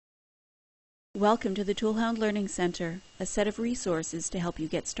Welcome to the ToolHound Learning Center, a set of resources to help you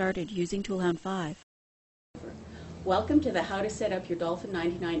get started using ToolHound 5. Welcome to the How to Set Up Your Dolphin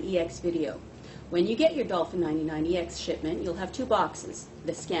 99EX video. When you get your Dolphin 99EX shipment, you'll have two boxes,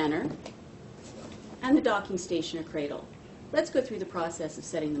 the scanner and the docking station or cradle. Let's go through the process of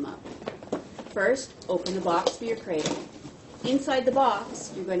setting them up. First, open the box for your cradle. Inside the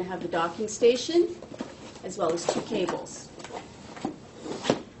box, you're going to have the docking station as well as two cables.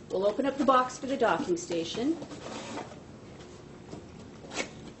 We'll open up the box for the docking station.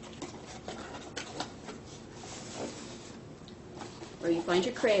 Where you find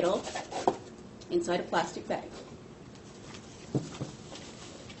your cradle inside a plastic bag.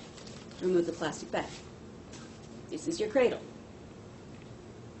 Remove the plastic bag. This is your cradle.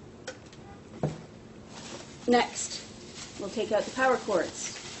 Next, we'll take out the power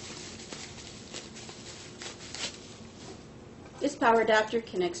cords. This power adapter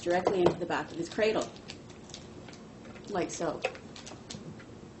connects directly into the back of this cradle, like so.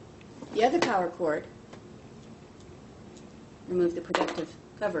 The other power cord, remove the protective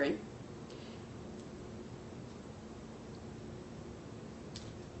covering,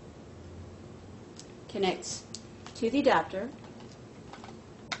 connects to the adapter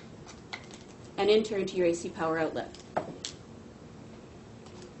and in turn to your AC power outlet.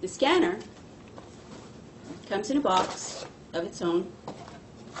 The scanner comes in a box of its own.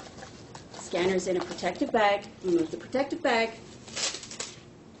 Scanner's in a protective bag. Remove the protective bag.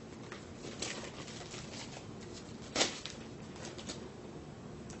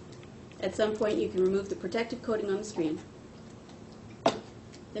 At some point you can remove the protective coating on the screen.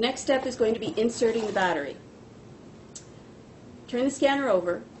 The next step is going to be inserting the battery. Turn the scanner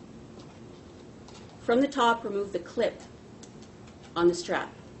over. From the top, remove the clip on the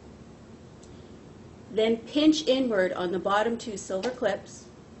strap. Then pinch inward on the bottom two silver clips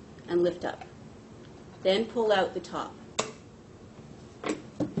and lift up. Then pull out the top.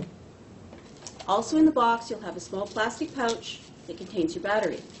 Also in the box, you'll have a small plastic pouch that contains your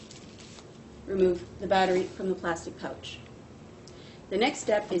battery. Remove the battery from the plastic pouch. The next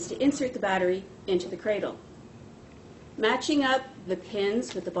step is to insert the battery into the cradle. Matching up the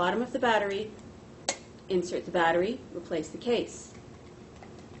pins with the bottom of the battery, insert the battery, replace the case.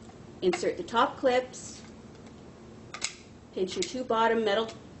 Insert the top clips, pinch your two bottom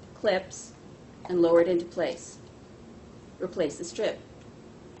metal clips, and lower it into place. Replace the strip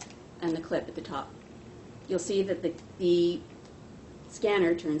and the clip at the top. You'll see that the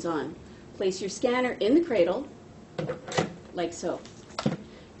scanner turns on. Place your scanner in the cradle, like so.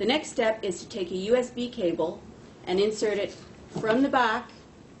 The next step is to take a USB cable and insert it from the back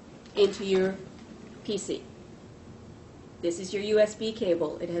into your PC. This is your USB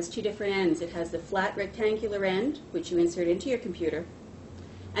cable. It has two different ends. It has the flat rectangular end, which you insert into your computer,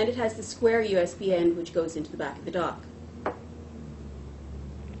 and it has the square USB end, which goes into the back of the dock.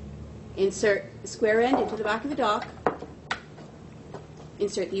 Insert the square end into the back of the dock.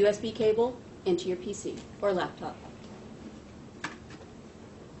 Insert the USB cable into your PC or laptop.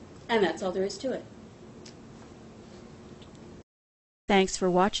 And that's all there is to it. Thanks for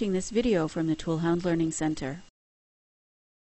watching this video from the ToolHound Learning Center.